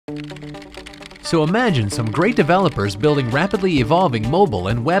So imagine some great developers building rapidly evolving mobile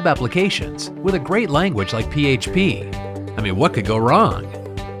and web applications with a great language like PHP. I mean, what could go wrong?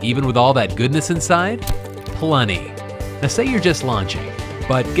 Even with all that goodness inside? Plenty. Now say you're just launching,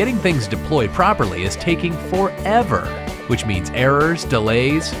 but getting things deployed properly is taking forever, which means errors,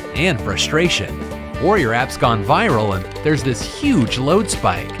 delays, and frustration. Or your app's gone viral and there's this huge load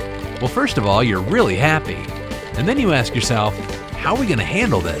spike. Well, first of all, you're really happy. And then you ask yourself, how are we going to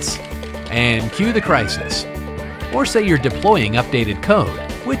handle this? And cue the crisis. Or say you're deploying updated code,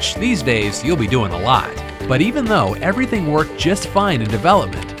 which these days you'll be doing a lot. But even though everything worked just fine in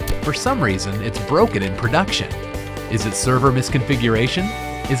development, for some reason it's broken in production. Is it server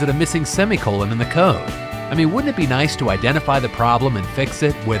misconfiguration? Is it a missing semicolon in the code? I mean, wouldn't it be nice to identify the problem and fix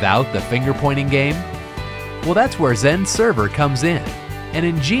it without the finger-pointing game? Well, that's where Zend Server comes in, an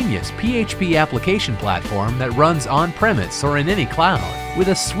ingenious PHP application platform that runs on-premise or in any cloud, with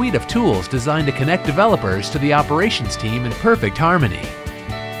a suite of tools designed to connect developers to the operations team in perfect harmony.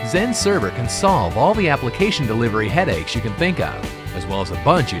 Zend Server can solve all the application delivery headaches you can think of, as well as a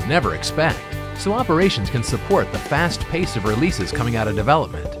bunch you'd never expect, so operations can support the fast pace of releases coming out of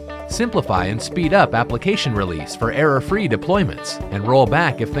development, simplify and speed up application release for error-free deployments, and roll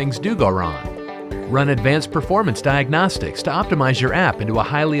back if things do go wrong. Run advanced performance diagnostics to optimize your app into a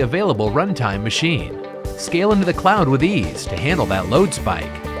highly available runtime machine. Scale into the cloud with ease to handle that load spike.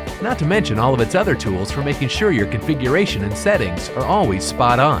 Not to mention all of its other tools for making sure your configuration and settings are always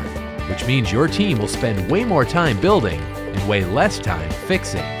spot on, which means your team will spend way more time building and way less time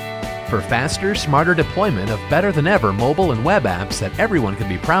fixing. For faster, smarter deployment of better than ever mobile and web apps that everyone can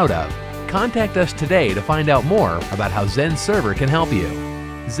be proud of, contact us today to find out more about how Zend Server can help you.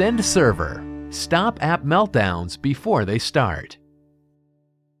 Zend Server. Stop app meltdowns before they start.